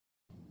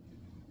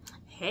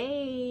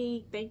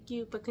Hey, thank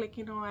you for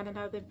clicking on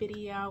another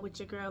video with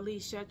your girl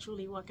Alicia,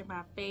 truly walking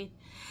by faith.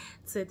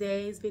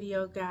 Today's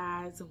video,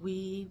 guys,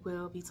 we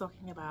will be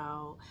talking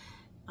about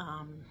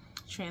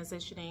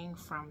transitioning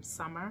from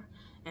summer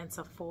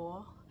into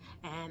fall,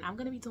 and I'm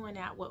going to be doing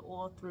that with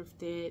all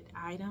thrifted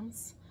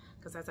items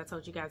because, as I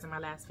told you guys in my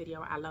last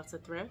video, I love to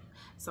thrift,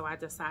 so I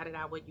decided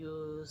I would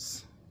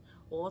use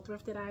all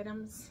thrifted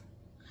items.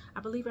 I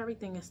believe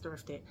everything is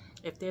thrifted.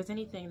 If there's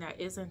anything that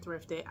isn't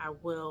thrifted, I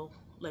will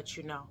let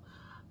you know.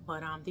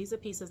 But these are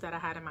pieces that I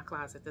had in my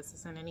closet. This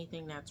isn't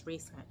anything that's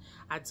recent.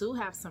 I do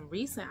have some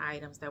recent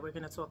items that we're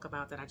going to talk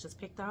about that I just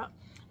picked up,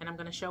 and I'm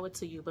going to show it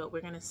to you, but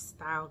we're going to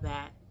style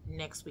that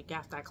next week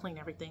after I clean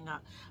everything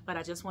up. But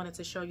I just wanted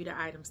to show you the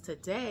items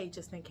today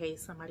just in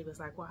case somebody was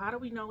like, well, how do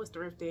we know it's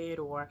thrifted,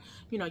 or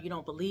you know, you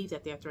don't believe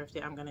that they're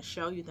thrifted. I'm going to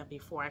show you them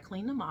before I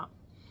clean them up,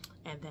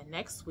 and then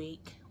next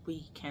week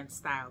we can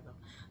style them.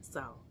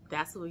 So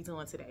that's what we're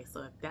doing today.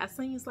 So if that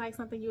seems like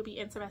something you'll be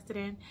interested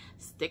in,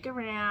 stick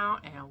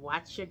around and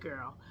watch your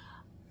girl.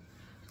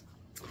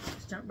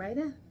 Let's jump right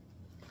in.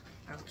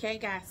 Okay,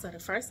 guys, so the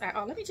first,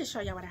 let me just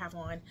show y'all what I have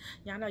on.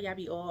 Y'all know y'all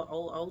be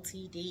all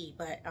OTD,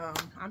 but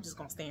I'm just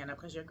gonna stand up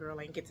because your girl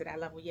ain't get to that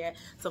level yet.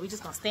 So we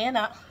just gonna stand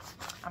up.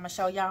 I'm gonna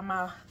show y'all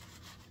my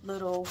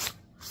little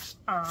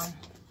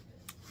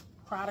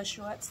Prada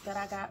shorts that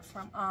I got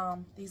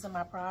from, these are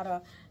my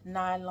Prada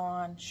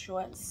nylon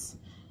shorts.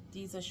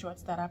 These are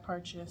shorts that I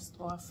purchased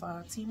off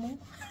Temu.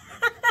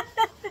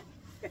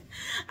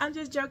 I'm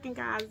just joking,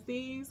 guys.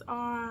 These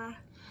are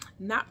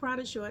not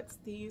Prada shorts.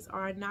 These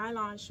are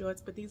nylon shorts,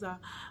 but these are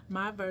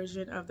my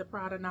version of the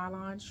Prada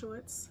nylon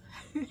shorts.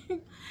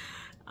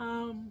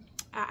 I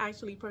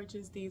actually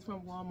purchased these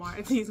from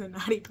Walmart. These are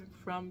not even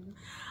from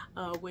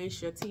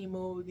Wish or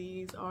Temu.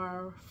 These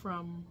are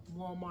from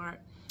Walmart.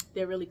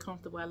 They're really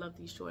comfortable. I love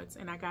these shorts,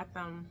 and I got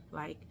them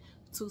like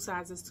 2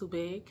 sizes too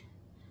big,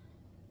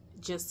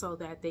 just so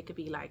that they could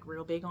be like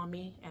real big on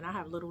me, and I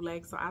have little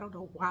legs, so I don't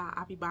know why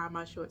I be buying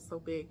my shorts so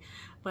big,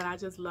 but I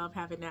just love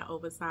having that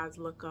oversized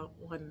look up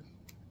on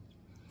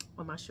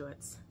my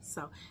shorts.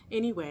 So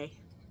anyway,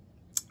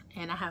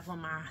 and I have on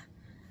my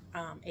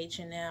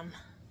H&M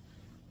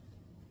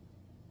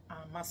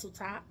muscle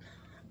top,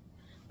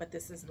 but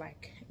this is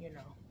like, you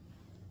know,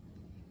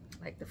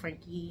 like the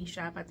Frankie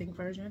shop, I think,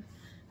 version.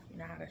 You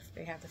know how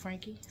they have the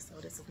Frankie, so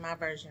this is my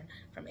version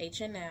from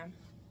H&M.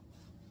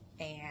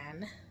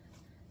 And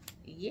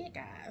yeah,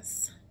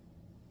 guys,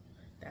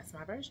 that's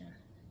my version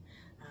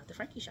of the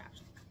Frankie shop,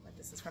 but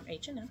this is from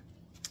H&M,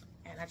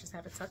 and I just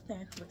have it tucked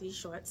in with these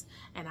shorts,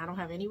 and I don't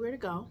have anywhere to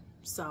go,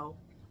 so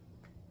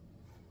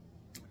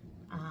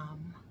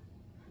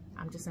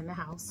I'm just in the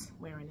house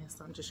wearing this,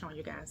 so I'm just showing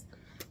you guys.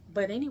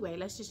 But anyway,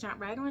 let's just jump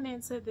right on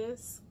into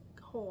this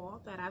haul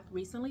that I've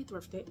recently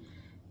thrifted,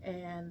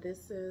 and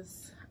this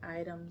is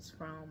items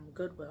from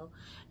Goodwill.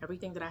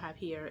 Everything that I have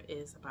here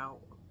is about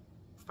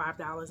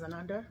 $5 and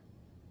under.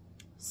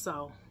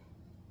 So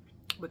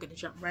we're going to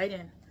jump right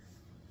in.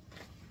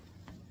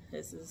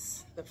 This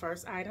is the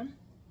first item,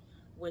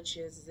 which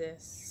is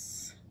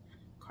this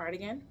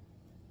cardigan.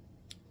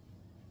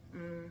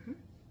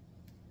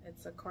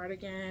 It's a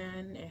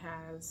cardigan. It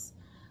has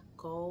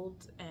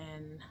gold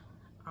and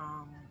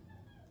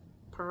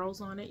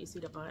pearls on it. You see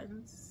the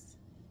buttons.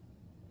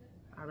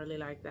 I really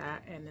like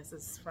that. And this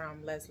is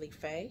from Leslie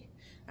Faye,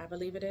 I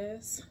believe it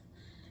is.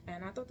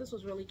 And I thought this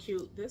was really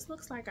cute. This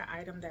looks like an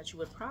item that you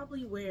would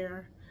probably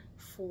wear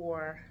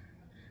for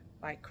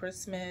like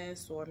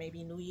Christmas or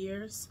maybe New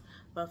Year's,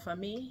 but for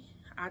me,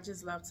 I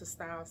just love to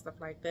style stuff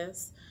like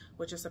this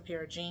with just a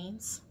pair of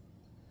jeans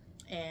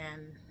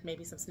and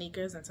maybe some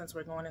sneakers. And since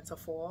we're going into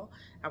fall,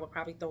 I would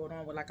probably throw it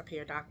on with like a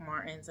pair of Doc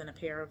Martens and a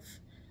pair of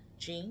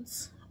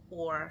jeans,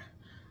 or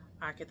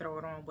I could throw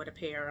it on with a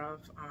pair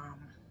of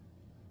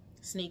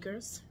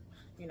sneakers,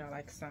 you know,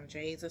 like some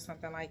J's or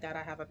something like that.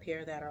 I have a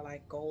pair that are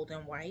like gold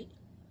and white.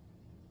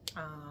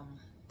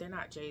 They're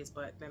not J's,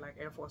 but they're like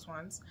Air Force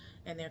Ones,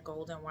 and they're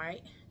gold and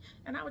white,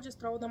 and I would just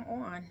throw them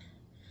on.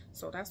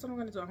 So that's what I'm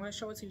going to do. I'm going to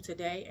show it to you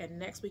today, and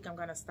next week I'm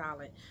going to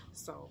style it.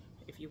 So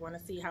if you want to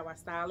see how I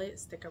style it,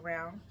 stick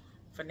around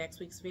for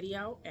next week's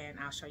video, and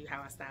I'll show you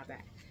how I style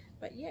that.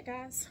 But yeah,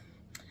 guys,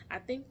 I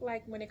think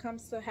like when it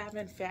comes to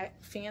having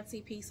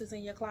fancy pieces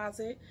in your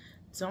closet,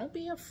 don't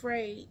be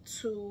afraid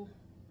to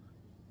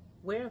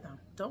wear them.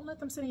 Don't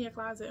let them sit in your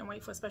closet and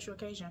wait for a special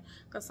occasion,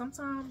 because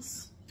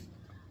sometimes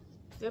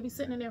they'll be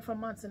sitting in there for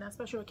months and that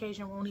special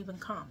occasion won't even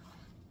come.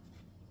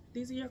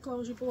 These are your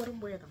clothes, you bought them,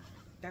 wear them.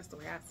 That's the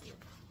way I see it.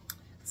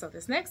 So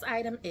this next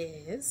item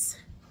is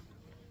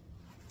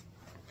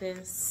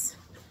this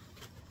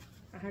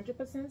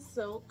 100%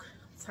 silk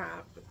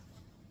top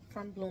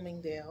from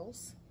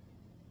Bloomingdale's.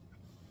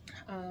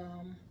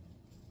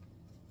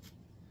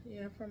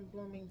 Yeah, from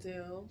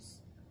Bloomingdale's.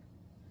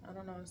 I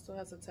don't know, it still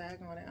has a tag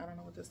on it. I don't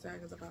know what this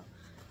tag is about,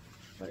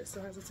 but it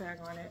still has a tag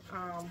on it.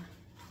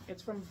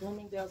 It's from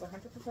Bloomingdale's,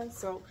 100%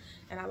 silk,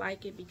 and I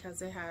like it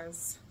because it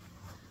has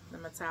the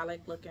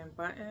metallic looking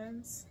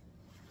buttons,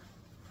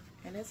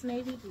 and it's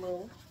navy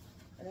blue,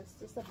 And it's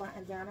just a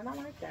button down, and I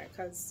like that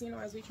because, you know,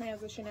 as we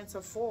transition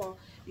into fall,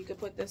 you could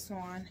put this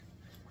on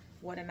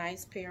with a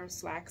nice pair of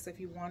slacks if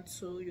you want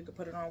to. You could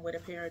put it on with a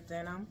pair of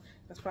denim.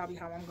 That's probably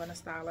how I'm going to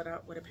style it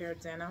up, with a pair of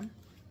denim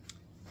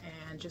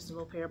and just a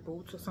little pair of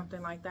boots or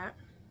something like that.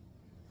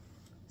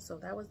 So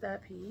that was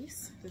that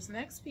piece. This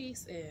next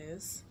piece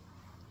is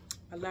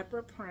a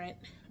leopard print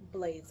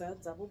blazer,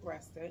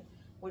 double-breasted,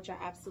 which I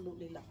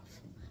absolutely love.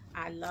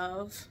 I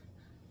love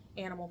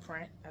animal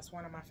print. That's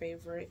one of my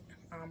favorite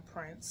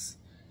prints,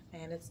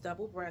 and it's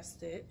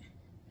double-breasted,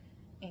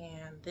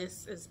 and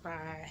this is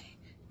by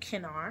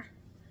Kennar,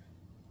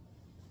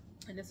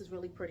 and this is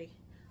really pretty.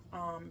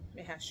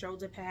 It has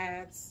shoulder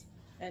pads,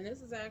 and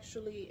this is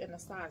actually in a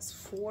size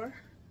 4.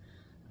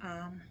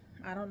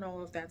 I don't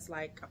know if that's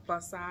like a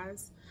plus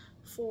size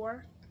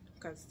 4,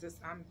 because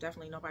I'm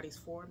definitely nobody's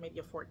 4, maybe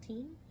a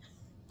 14,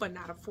 but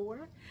not a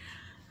 4.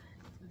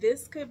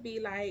 This could be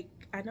like,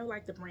 I know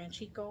like the brand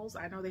Chico's,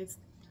 I know they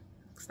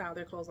style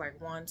their clothes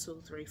like 1,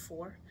 2, 3,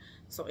 4.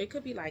 So it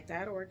could be like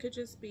that, or it could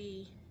just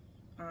be,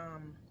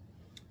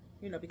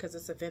 you know, because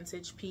it's a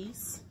vintage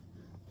piece,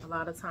 a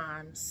lot of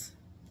times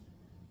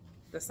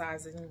the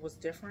sizing was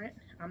different.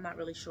 I'm not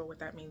really sure what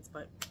that means,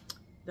 but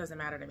it doesn't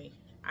matter to me.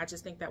 I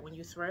just think that when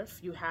you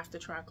thrift, you have to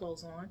try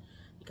clothes on,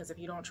 because if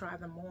you don't try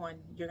them on,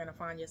 you're going to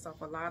find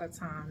yourself a lot of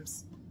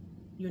times,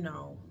 you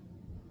know,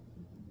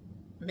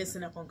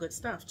 missing up on good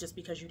stuff just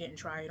because you didn't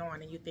try it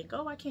on and you think,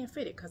 oh, I can't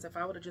fit it, because if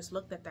I would have just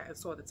looked at that and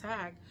saw the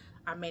tag,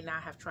 I may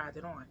not have tried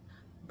it on.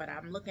 But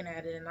I'm looking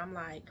at it and I'm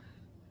like,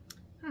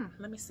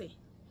 let me see,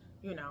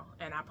 you know,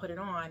 and I put it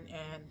on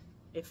and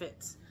it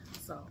fits.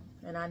 So,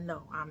 and I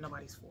know I'm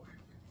nobody's 4.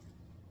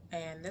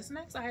 And this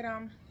next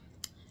item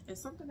is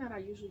something that I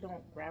usually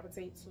don't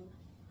gravitate to,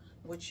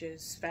 which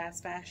is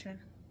fast fashion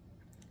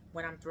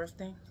when I'm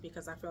thrifting,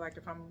 because I feel like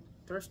if I'm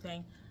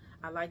thrifting,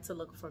 I like to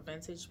look for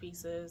vintage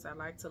pieces. I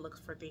like to look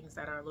for things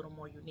that are a little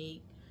more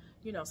unique,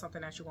 you know,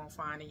 something that you won't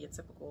find in your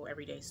typical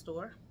everyday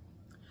store.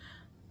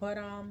 But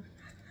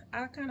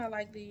I kind of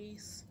like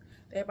these.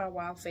 They're by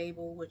Wild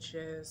Fable, which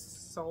is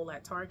sold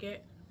at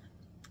Target.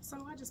 So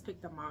I just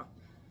picked them up,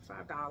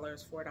 $5,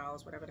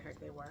 $4, whatever the heck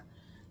they were,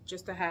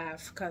 just to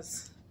have,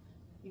 because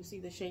you see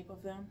the shape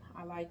of them.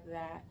 I like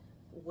that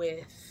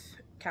with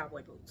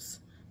cowboy boots.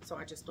 So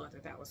I just thought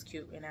that that was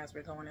cute. And as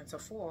we're going into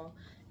fall,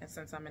 and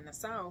since I'm in the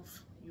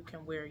South, you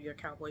can wear your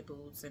cowboy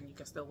boots and you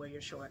can still wear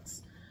your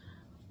shorts.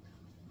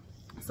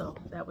 So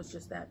that was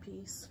just that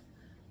piece.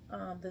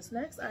 This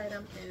next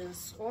item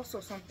is also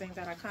something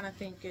that I kind of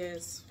think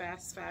is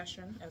fast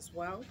fashion as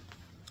well,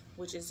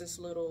 which is this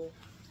little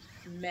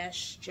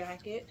mesh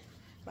jacket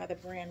by the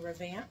brand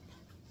Revamp.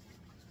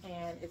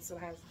 And it still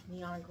has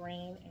neon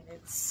green and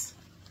it's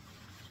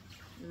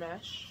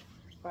mesh.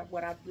 But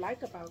what I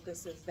like about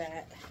this is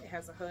that it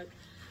has a hood.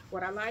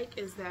 What I like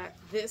is that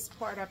this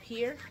part up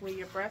here where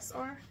your breasts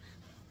are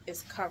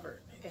is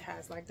covered. It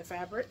has like the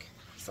fabric,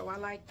 so I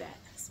like that.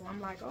 So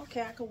I'm like,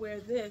 okay, I could wear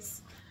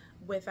this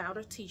without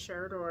a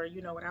t-shirt, or,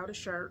 you know, without a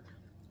shirt,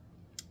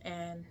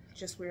 and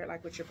just wear it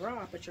like with your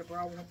bra, but your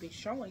bra won't be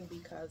showing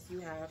because you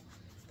have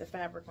the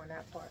fabric on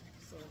that part.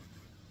 So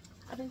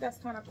I think that's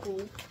kind of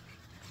cool,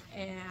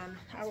 and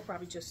I would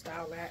probably just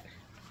style that,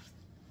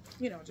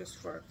 you know,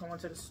 just for going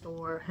to the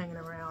store, hanging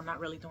around,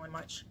 not really doing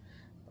much.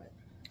 But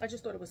I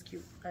just thought it was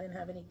cute. I didn't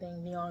have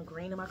anything neon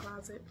green in my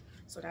closet,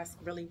 so that's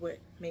really what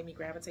made me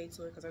gravitate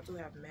to it, because I do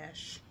have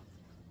mesh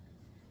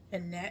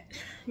and net,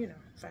 you know,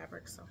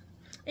 fabric. So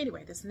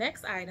anyway, this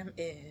next item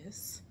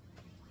is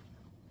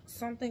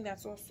something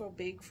that's also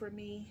big for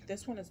me.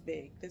 This one is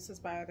big. This is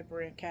by the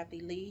brand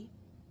Kathy Lee,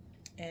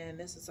 and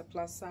this is a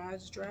plus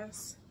size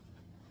dress,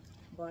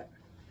 but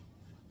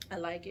I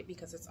like it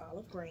because it's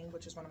olive green,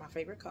 which is one of my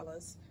favorite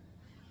colors.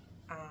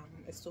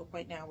 It's to a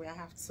point now where I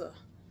have to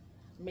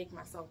make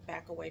myself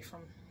back away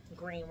from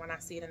green when I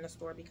see it in the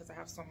store because I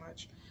have so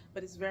much.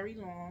 But it's very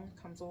long,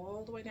 comes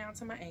all the way down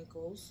to my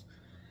ankles,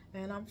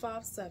 and I'm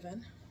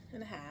 5'7.5".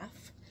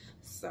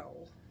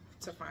 So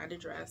to find a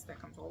dress that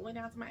comes all the way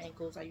down to my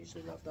ankles, I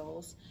usually love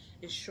those.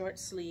 It's short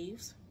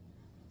sleeves.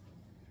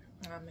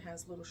 It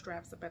has little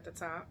straps up at the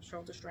top,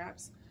 shoulder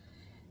straps,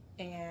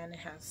 and it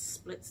has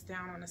splits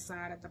down on the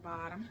side at the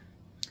bottom.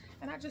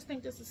 And I just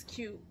think this is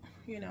cute,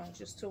 you know,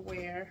 just to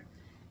wear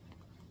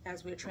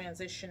as we're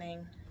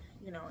transitioning,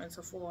 you know,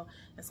 into fall.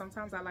 And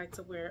sometimes I like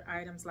to wear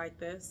items like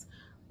this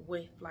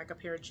with like a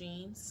pair of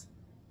jeans,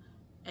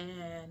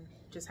 and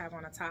just have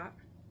on a top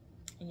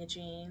in your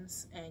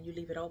jeans, and you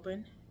leave it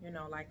open, you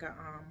know, like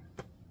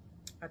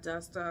a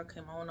duster,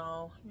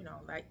 kimono, you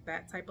know, like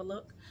that type of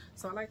look.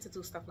 So I like to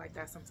do stuff like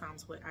that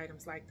sometimes with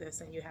items like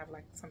this, and you have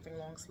like something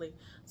long sleeve.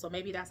 So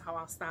maybe that's how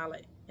I'll style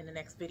it in the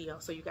next video,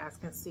 so you guys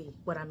can see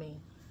what I mean.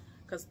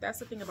 Because that's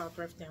the thing about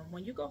thrifting.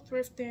 When you go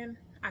thrifting,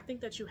 I think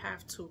that you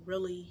have to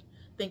really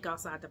think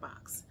outside the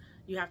box.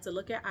 You have to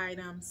look at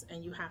items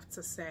and you have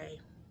to say,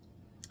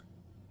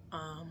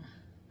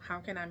 how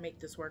can I make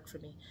this work for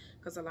me?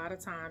 Because a lot of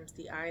times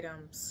the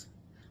items,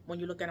 when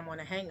you look at them on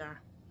a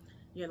hanger,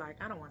 you're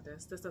like, I don't want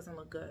this. This doesn't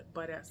look good.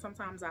 But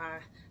sometimes I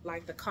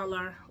like the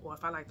color, or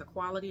if I like the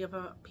quality of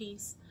a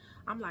piece,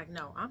 I'm like,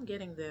 no, I'm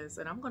getting this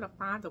and I'm going to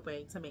find a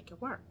way to make it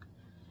work.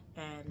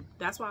 And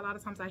that's why a lot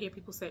of times I hear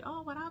people say,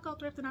 oh, but I'll go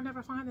thrift and I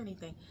never find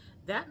anything.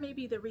 That may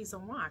be the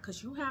reason why,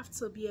 because you have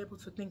to be able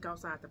to think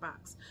outside the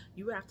box.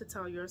 You have to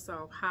tell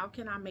yourself, how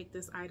can I make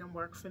this item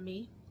work for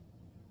me?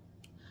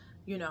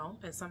 You know,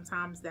 and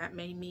sometimes that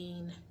may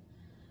mean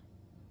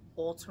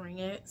altering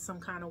it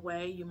some kind of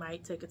way. You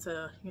might take it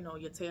to, you know,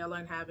 your tailor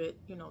and have it,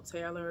 you know,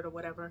 tailored or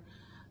whatever.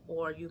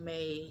 Or you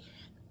may,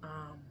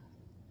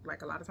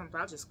 like a lot of times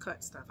I'll just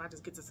cut stuff. I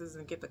just get the scissors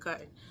and get the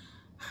cutting.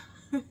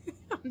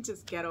 I'm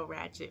just ghetto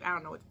ratchet. I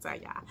don't know what to tell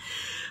y'all,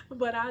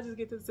 but I'll just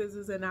get the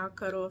scissors and I'll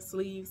cut off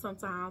sleeves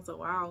sometimes,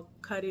 or I'll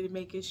cut it and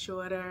make it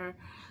shorter.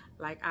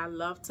 Like, I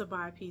love to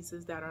buy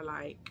pieces that are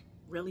like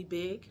really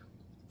big,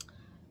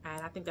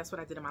 and I think that's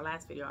what I did in my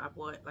last video. I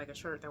bought like a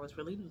shirt that was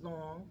really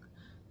long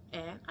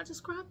and I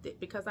just cropped it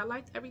because I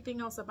liked everything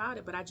else about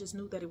it, but I just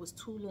knew that it was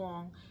too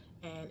long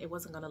and it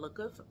wasn't gonna look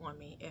good on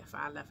me if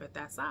I left it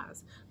that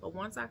size. But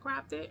once I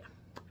cropped it,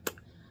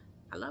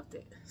 I loved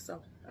it.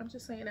 So I'm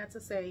just saying that to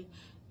say,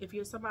 if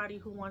you're somebody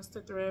who wants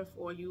to thrift,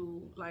 or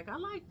you like, I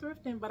like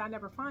thrifting but I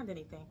never find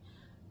anything,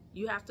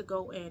 you have to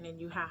go in and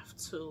you have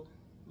to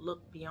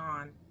look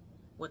beyond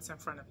what's in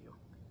front of you.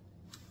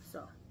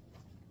 So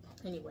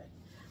anyway,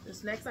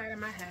 this next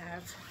item I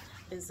have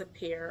is a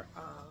pair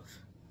of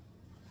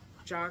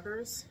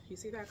joggers. You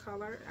see that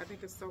color? I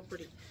think it's so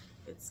pretty.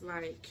 It's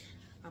like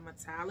a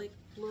metallic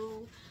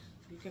blue.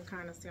 You can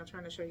kind of see, I'm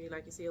trying to show you,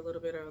 like, you see a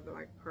little bit of the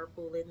like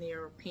purple in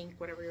there, or pink,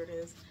 whatever it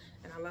is.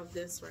 And I love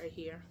this right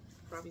here.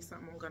 Probably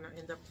something I'm gonna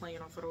end up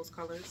playing off of those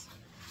colors.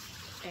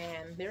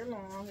 And they're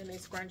long and they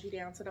scrunchie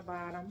down to the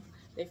bottom.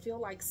 They feel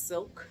like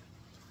silk.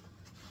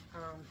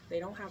 They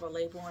don't have a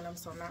label on them,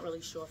 so I'm not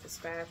really sure if it's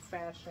fast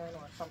fashion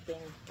or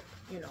something,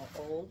 you know,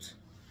 old.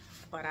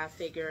 But I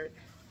figured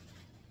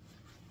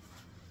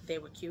they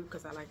were cute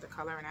because I like the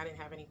color and I didn't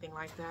have anything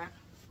like that.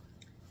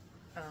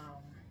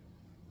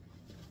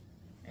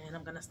 And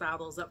I'm gonna style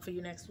those up for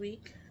you next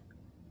week.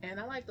 And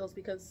I like those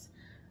because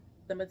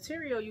the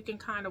material, you can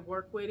kind of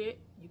work with it.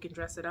 You can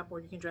dress it up or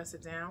you can dress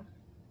it down.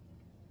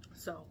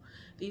 So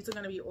these are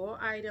gonna be all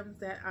items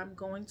that I'm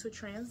going to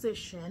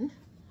transition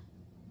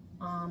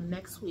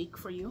next week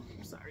for you.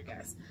 Sorry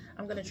guys.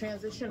 I'm gonna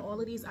transition all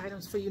of these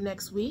items for you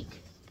next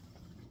week.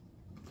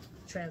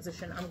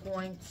 I'm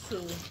going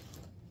to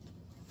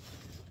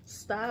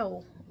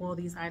style all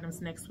these items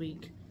next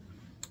week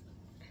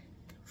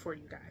for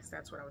you guys.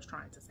 That's what I was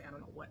trying to say. I don't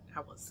know what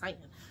I was saying,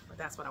 but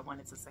that's what I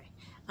wanted to say.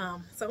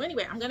 So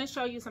anyway, I'm going to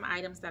show you some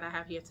items that I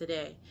have here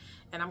today,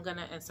 and I'm going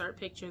to insert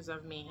pictures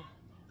of me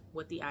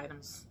with the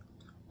items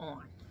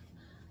on.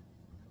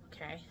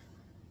 Okay,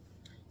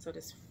 so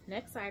this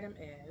next item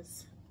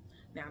is,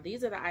 now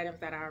these are the items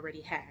that I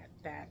already had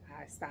that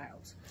I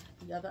styled.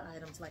 The other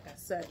items, like I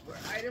said, were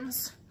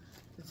items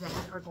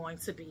that are going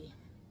to be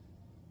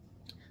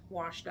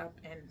washed up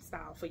and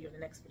styled for you in the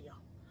next video.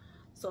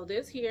 So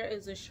this here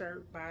is a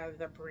shirt by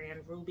the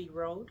brand Ruby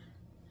Road,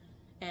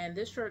 and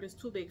this shirt is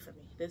too big for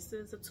me. This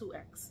is a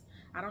 2X.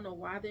 I don't know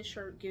why this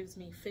shirt gives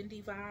me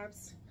Fendi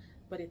vibes,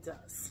 but it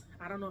does.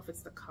 I don't know if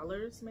it's the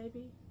colors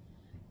maybe,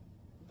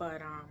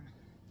 but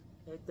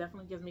it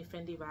definitely gives me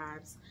Fendi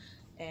vibes,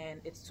 and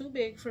it's too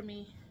big for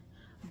me,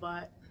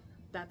 but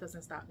that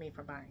doesn't stop me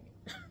from buying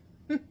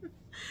it.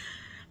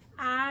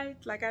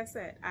 Like I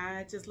said,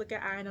 I just look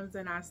at items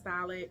and I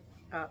style it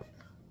up.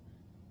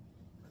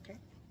 Okay,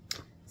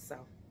 so,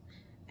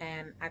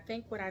 and I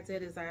think what I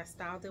did is I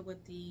styled it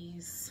with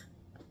these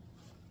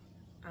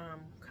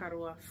cut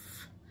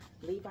off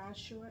Levi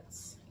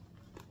shorts,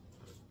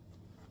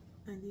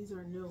 and these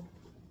are new.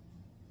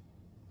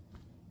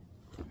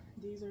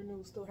 These are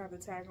new, still have the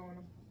tag on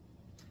them.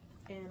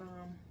 And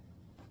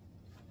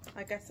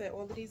like I said,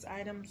 all of these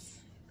items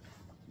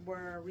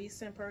were a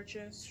recent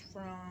purchase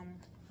from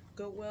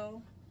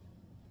Goodwill,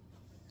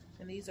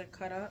 and these are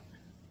cut up.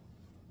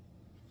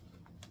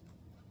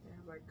 They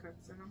have like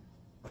cuts in them,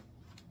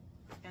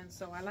 and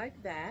so I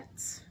like that.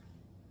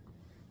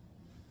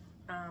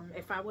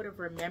 If I would have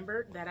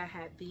remembered that I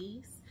had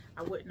these,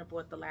 I wouldn't have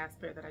bought the last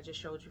pair that I just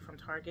showed you from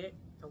Target,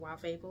 the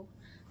Wild Fable.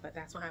 But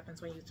that's what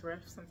happens when you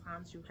thrift.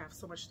 Sometimes you have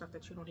so much stuff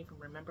that you don't even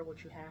remember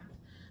what you have.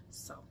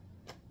 So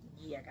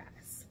yeah,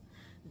 guys,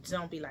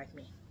 don't be like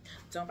me.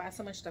 Don't buy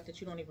so much stuff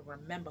that you don't even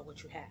remember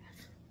what you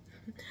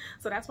have.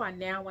 So that's why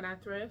now when I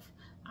thrift,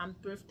 I'm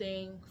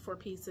thrifting for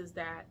pieces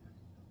that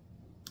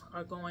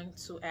are going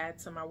to add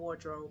to my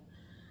wardrobe,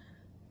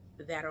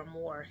 that are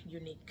more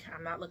unique.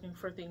 I'm not looking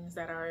for things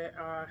that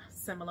are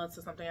similar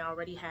to something I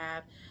already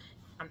have.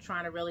 I'm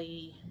trying to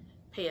really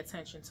pay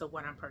attention to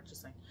what I'm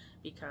purchasing,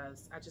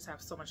 because I just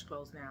have so much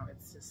clothes now.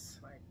 It's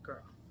just like,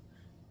 girl,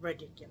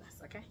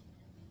 ridiculous. Okay,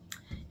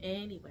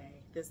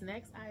 anyway, this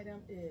next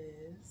item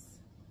is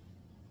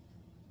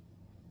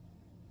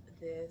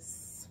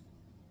this.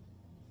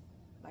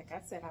 Like I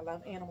said, I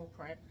love animal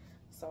print,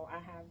 so I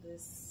have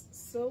this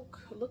silk,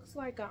 looks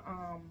like a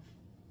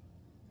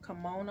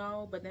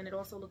kimono, but then it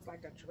also looks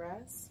like a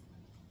dress.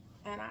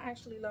 and I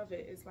actually love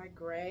it. It's like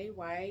gray,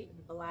 white,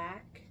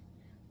 black,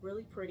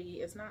 really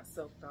pretty. It's not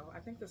silk though. I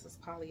think this is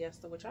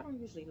polyester, which I don't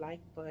usually like,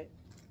 but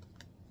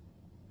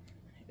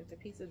if the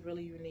piece is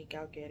really unique,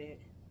 I'll get it.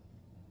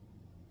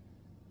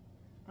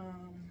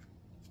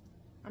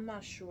 I'm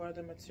not sure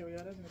the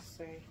material, it doesn't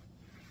say,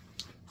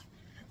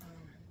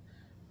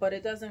 but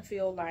it doesn't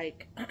feel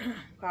like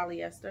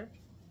polyester,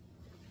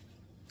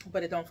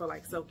 but it don't feel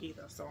like silk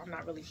either, so I'm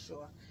not really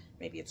sure.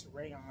 Maybe it's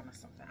rayon or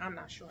something, I'm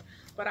not sure,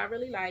 but I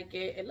really like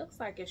it. It looks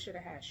like it should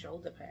have had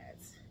shoulder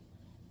pads.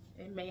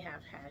 It may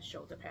have had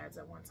shoulder pads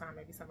at one time.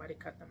 Maybe somebody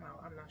cut them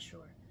out, I'm not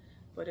sure,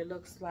 but it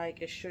looks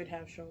like it should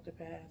have shoulder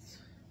pads.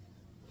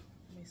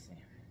 Let me see.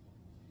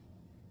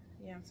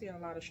 Yeah, I'm seeing a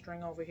lot of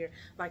string over here.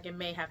 Like it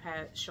may have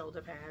had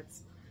shoulder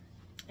pads.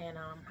 And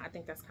I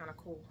think that's kind of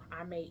cool.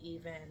 I may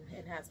even,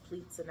 it has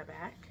pleats in the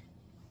back.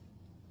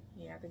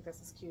 Yeah, I think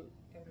this is cute.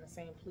 And the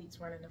same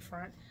pleats run in the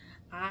front.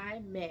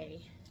 I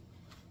may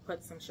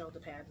put some shoulder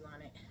pads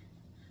on it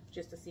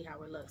just to see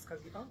how it looks.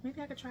 Because, oh,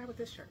 maybe I could try with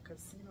this shirt.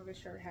 Because, you know, this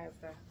shirt has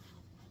the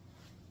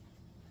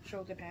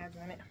shoulder pads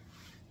on it.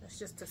 That's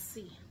just to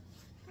see.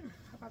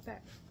 How about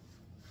that?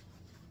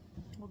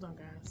 Hold on,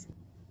 guys.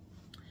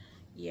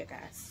 Yeah,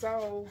 guys,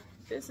 so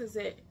this is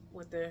it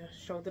with the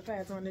shoulder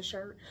pads on the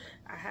shirt.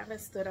 I haven't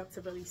stood up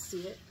to really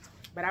see it,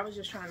 but I was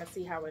just trying to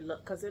see how it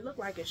looked, because it looked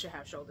like it should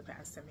have shoulder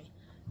pads to me.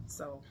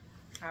 So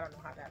I don't know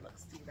how that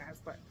looks to you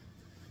guys, but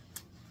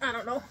I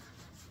don't know.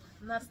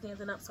 I'm not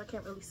standing up, so I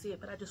can't really see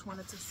it, but I just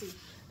wanted to see.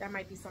 That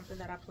might be something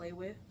that I play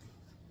with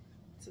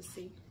to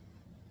see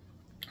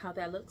how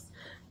that looks.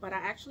 But I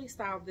actually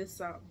styled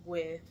this up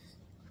with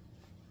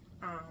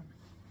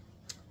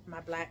my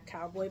black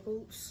cowboy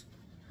boots.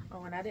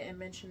 Oh, and I didn't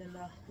mention in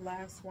the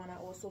last one, I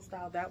also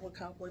styled that with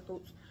cowboy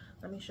boots.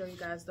 Let me show you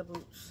guys the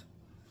boots.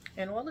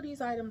 And all of these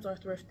items are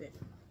thrifted.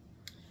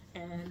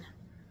 And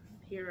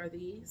here are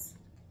these.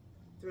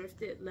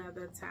 Thrifted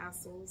leather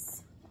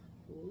tassels.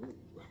 Ooh.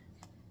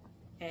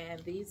 And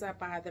these are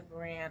by the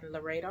brand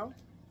Laredo.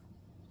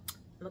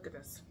 Look at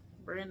this.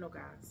 Brand new,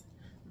 guys.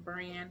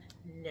 Brand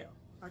new.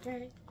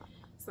 Okay?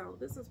 So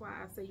this is why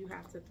I say you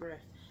have to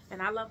thrift.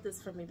 And I love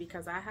this for me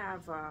because I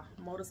have a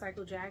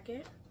motorcycle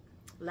jacket,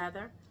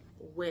 leather,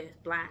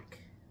 with black,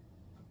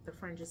 the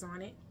fringes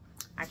on it.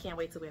 I can't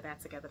wait to wear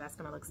that together. That's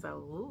gonna look so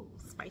ooh,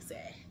 spicy.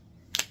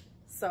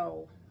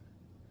 So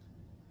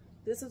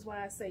this is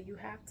why I say you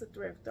have to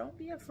thrift. Don't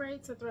be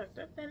afraid to thrift.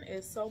 Thrifting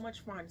is so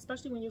much fun,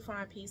 especially when you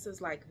find pieces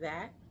like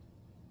that.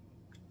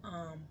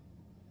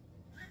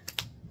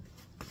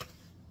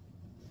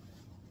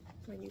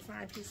 When you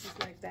find pieces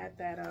like that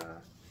that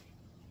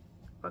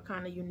are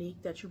kind of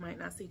unique, that you might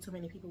not see too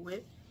many people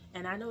with.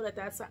 And I know that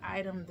that's an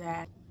item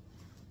that,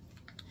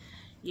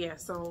 yeah,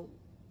 so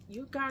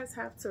you guys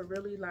have to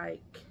really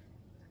like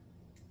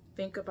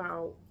think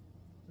about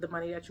the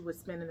money that you would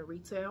spend in a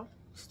retail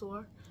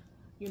store,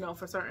 you know,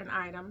 for certain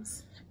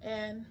items,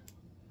 and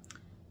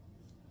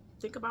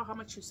think about how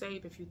much you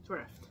save if you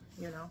thrift,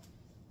 you know.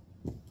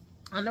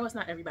 I know it's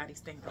not everybody's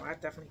thing though, I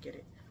definitely get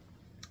it,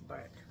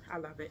 but I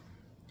love it.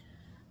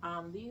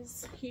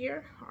 These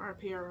here are a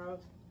pair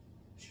of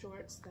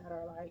shorts that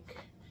are like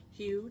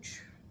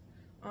huge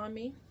on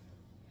me.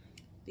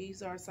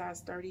 These are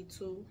size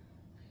 32.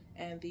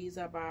 And these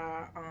are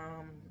by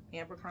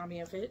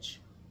Abercrombie &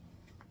 Fitch.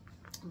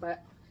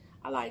 But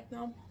I like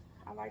them.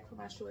 I like for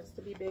my shorts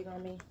to be big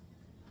on me.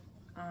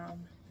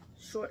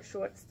 Short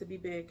shorts to be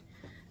big.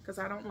 Because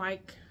I don't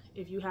like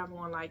if you have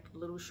on like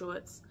little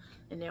shorts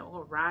and they're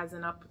all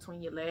rising up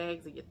between your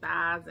legs and your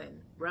thighs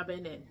and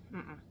rubbing, and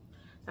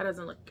that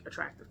doesn't look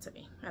attractive to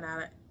me. And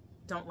I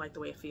don't like the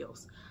way it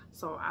feels.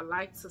 So I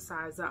like to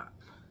size up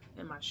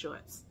in my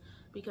shorts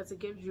because it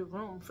gives you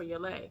room for your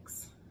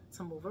legs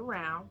to move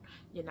around.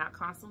 You're not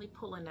constantly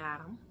pulling at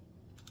them.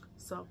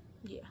 So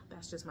yeah,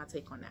 that's just my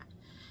take on that.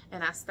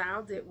 And I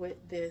styled it with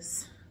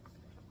this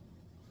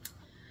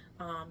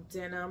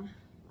denim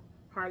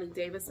Harley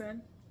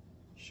Davidson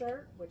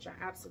shirt, which I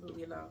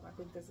absolutely love. I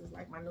think this is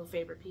like my new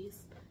favorite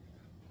piece.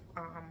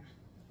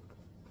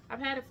 I've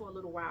had it for a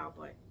little while,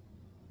 but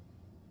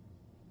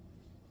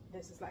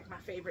this is like my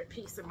favorite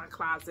piece in my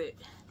closet.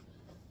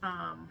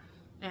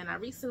 And I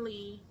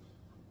recently,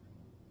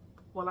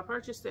 well, I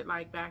purchased it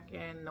like back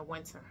in the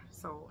winter,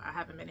 so I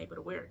haven't been able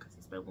to wear it because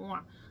it's been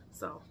warm.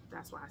 So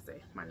that's why I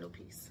say my new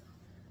piece.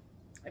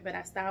 But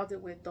I styled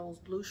it with those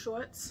blue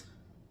shorts.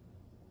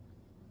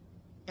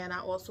 And I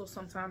also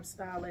sometimes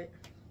style it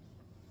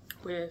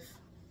with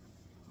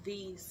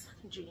these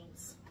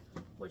jeans,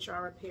 which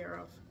are a pair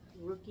of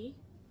Rookie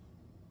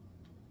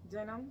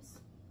denims.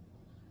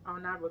 Oh,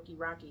 not Rookie,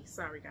 Rocky.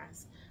 Sorry,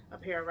 guys. A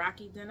pair of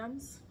Rocky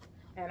denims.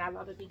 And I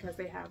love it because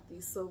they have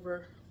these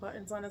silver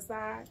buttons on the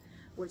side,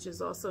 which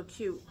is also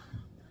cute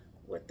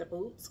with the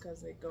boots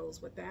because it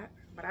goes with that.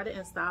 But I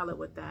didn't style it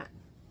with that.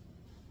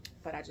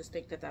 But I just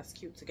think that that's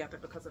cute together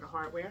because of the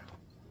hardware.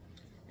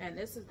 And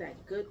this is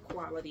that good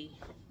quality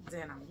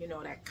denim, you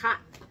know, that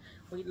cotton.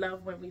 We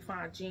love when we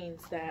find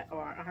jeans that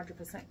are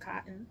 100%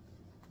 cotton.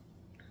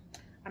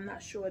 I'm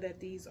not sure that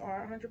these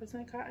are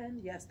 100%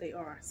 cotton. Yes, they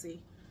are.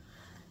 See?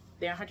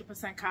 They're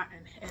 100% cotton,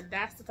 and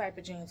that's the type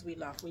of jeans we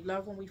love. We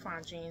love when we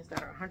find jeans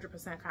that are 100%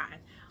 cotton.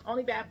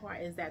 Only bad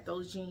part is that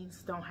those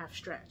jeans don't have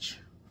stretch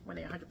when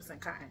they're 100%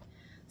 cotton.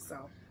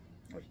 So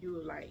if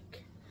you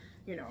like,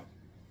 you know,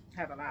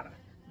 have a lot of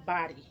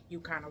body, you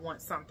kind of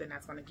want something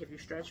that's going to give you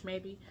stretch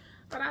maybe.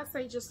 But I'd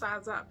say just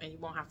size up and you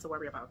won't have to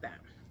worry about that.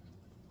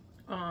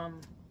 I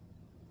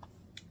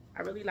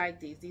really like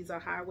these. These are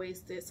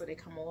high-waisted, so they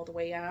come all the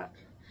way up.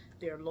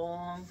 They're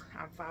long.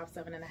 I'm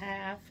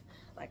 5'7.5",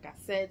 like I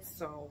said,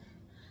 so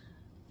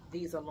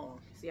these are long.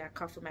 See, I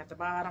cuffed them at the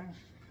bottom.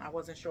 I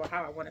wasn't sure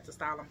how I wanted to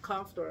style them,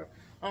 cuffed or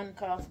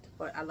uncuffed,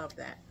 but I love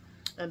that.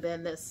 And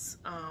then this,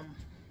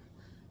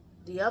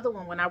 the other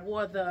one, when I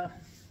wore the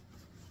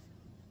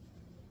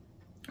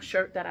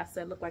shirt that I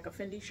said looked like a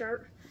Fendi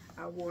shirt,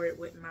 I wore it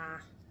with my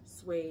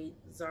suede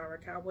Zara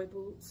cowboy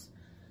boots.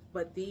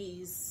 But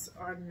these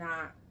are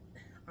not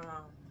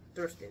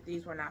thrifted.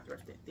 These were not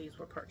thrifted. These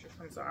were purchased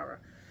from Zara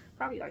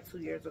probably like 2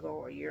 years ago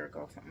or a year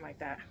ago, something like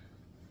that.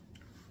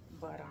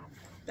 But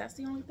that's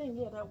the only thing,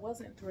 yeah, that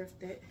wasn't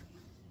thrifted.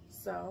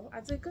 So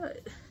I did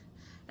good.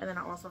 And then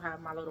I also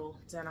have my little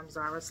denim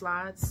Zara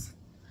slides.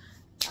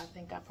 I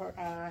think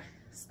I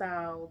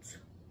styled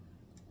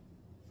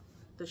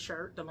the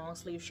shirt, the long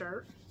sleeve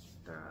shirt,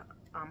 the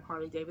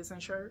Harley Davidson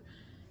shirt,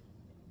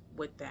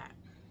 with that,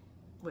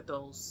 with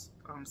those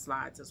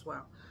slides as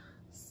well.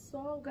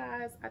 So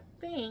guys, I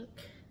think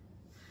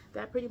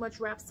that pretty much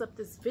wraps up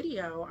this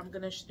video. I'm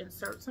gonna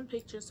insert some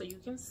pictures so you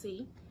can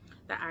see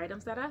the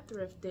items that I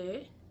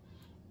thrifted.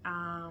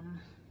 Oh,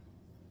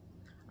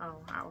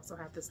 I also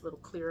have this little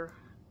clear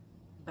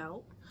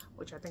belt,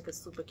 which I think is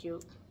super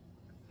cute.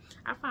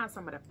 I find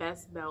some of the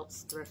best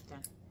belts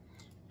thrifting,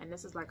 and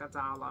this is like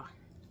 $1.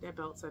 Their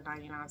belts are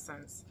 99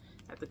 cents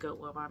at the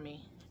Goodwill by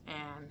me,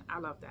 and I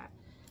love that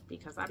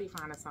because I be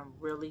finding some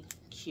really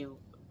cute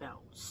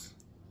belts.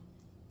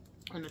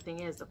 And the thing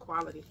is, the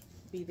quality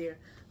be there.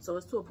 So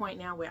it's to a point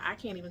now where I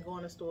can't even go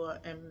in the store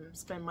and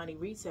spend money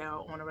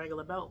retail on a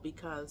regular belt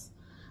because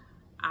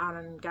I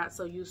done got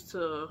so used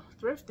to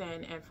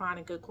thrifting and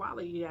finding good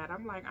quality that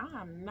I'm like,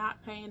 I'm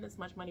not paying this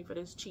much money for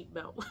this cheap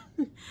belt.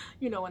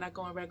 You know, when I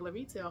go in regular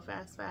retail,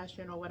 fast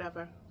fashion or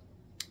whatever.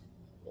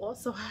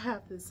 Also, I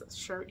have this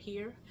shirt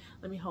here.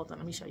 Let me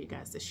show you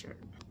guys this shirt.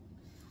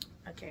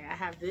 Okay, I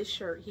have this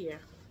shirt here.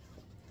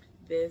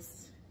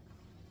 This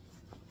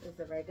is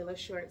a regular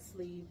short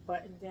sleeve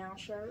button down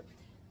shirt.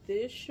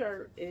 This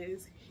shirt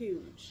is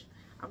huge.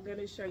 I'm going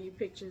to show you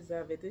pictures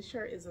of it. This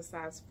shirt is a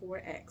size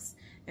 4X,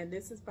 and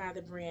this is by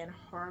the brand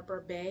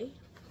Harbor Bay,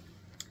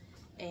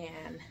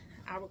 and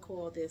I would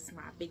call this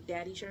my Big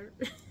Daddy shirt.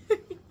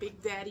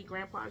 Big Daddy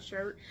grandpa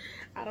shirt.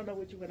 I don't know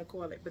what you want to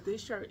call it, but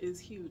this shirt is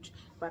huge.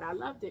 But I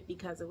loved it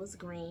because it was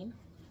green.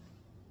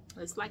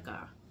 It's like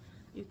a,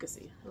 you can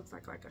see, it looks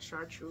like a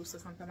chartreuse or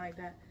something like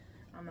that.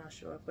 I'm not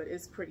sure, but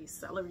it's pretty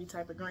celery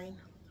type of green.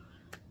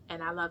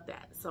 And I love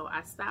that. So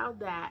I styled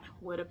that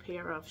with a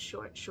pair of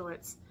short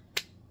shorts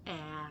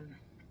and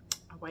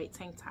a white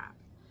tank top.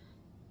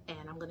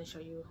 And I'm going to show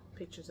you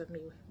pictures of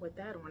me with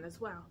that on as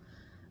well.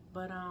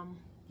 But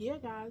yeah,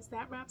 guys,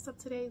 that wraps up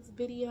today's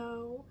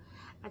video.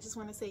 I just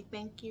want to say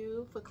thank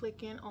you for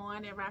clicking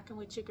on and rocking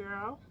with your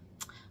girl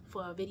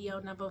for video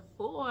number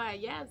 4.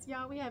 Yes,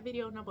 y'all, we have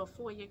video number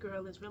 4. Your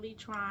girl is really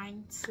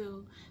trying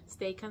to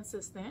stay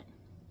consistent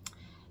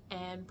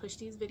and push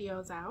these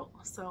videos out.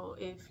 So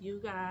if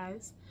you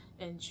guys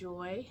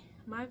enjoy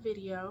my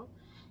video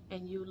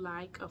and you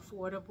like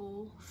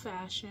affordable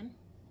fashion,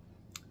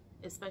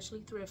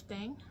 especially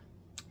thrifting,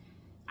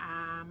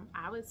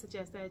 I would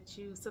suggest that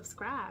you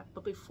subscribe.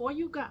 But before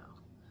you go,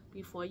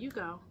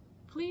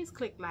 please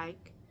click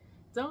like.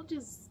 Don't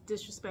just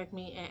disrespect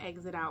me and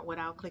exit out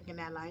without clicking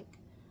that like.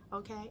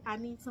 Okay, I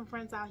need some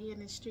friends out here in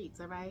the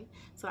streets, all right?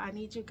 So I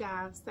need you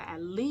guys to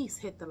at least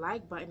hit the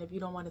like button if you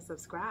don't want to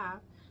subscribe.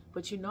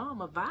 But you know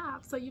I'm a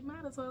vibe, so you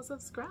might as well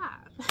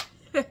subscribe.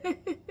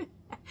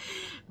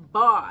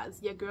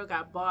 Bars. Your girl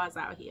got bars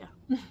out here.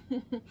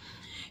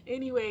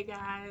 Anyway,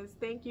 guys,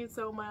 thank you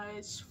so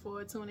much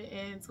for tuning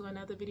in to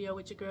another video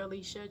with your girl,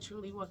 Leisha,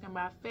 truly walking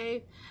by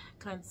faith.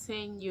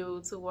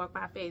 Continue to walk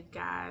by faith,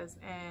 guys,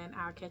 and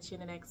I'll catch you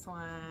in the next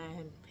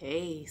one.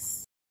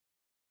 Peace.